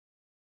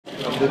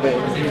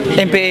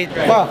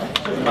MP8 pa.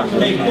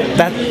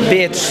 That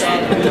bitch.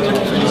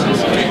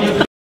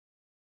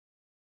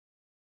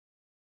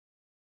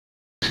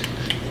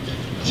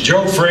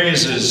 Joe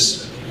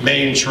Frazier's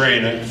main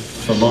trainer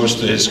for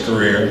most of his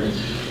career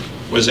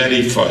was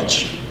Eddie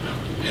Fudge.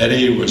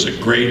 Eddie was a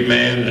great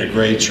man and a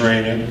great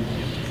trainer,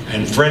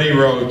 and Freddie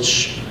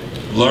Roach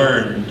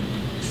learned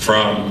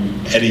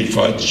from Eddie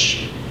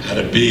Fudge how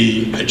to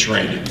be a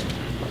trainer.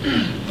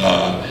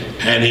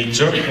 And he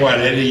took what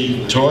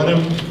Eddie taught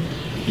him,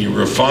 he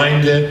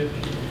refined it,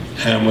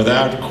 and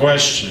without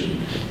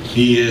question,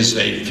 he is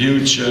a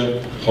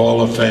future Hall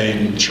of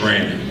Fame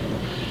trainer.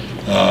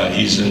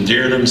 He's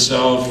endeared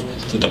himself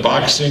to the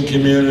boxing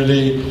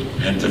community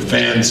and to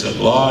fans at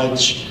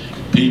large.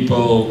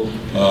 People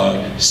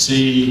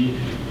see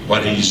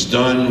what he's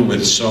done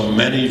with so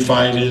many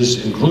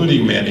fighters,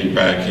 including Manny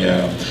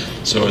Pacquiao.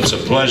 So it's a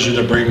pleasure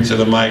to bring to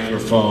the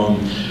microphone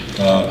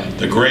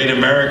the great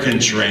American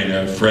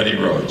trainer, Freddie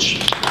Roach.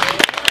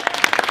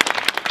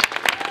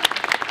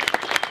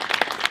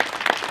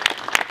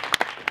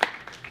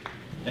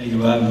 Thank you,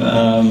 Bob.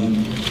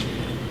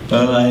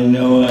 Well, I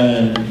know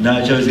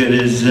Nacho's got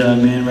his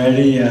man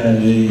ready.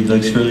 He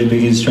looks really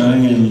big and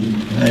strong, and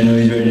I know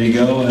he's ready to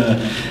go.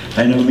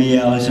 I know me,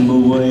 Alex, and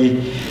Boo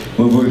Boy,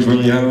 we've worked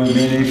really hard with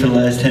Manny for the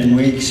last 10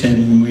 weeks,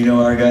 and we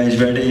know our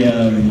guy's ready.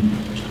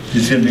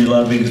 There's going to be a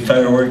lot of big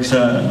fireworks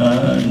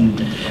on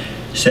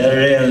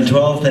Saturday on the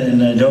 12th,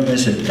 and don't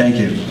miss it. Thank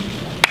you.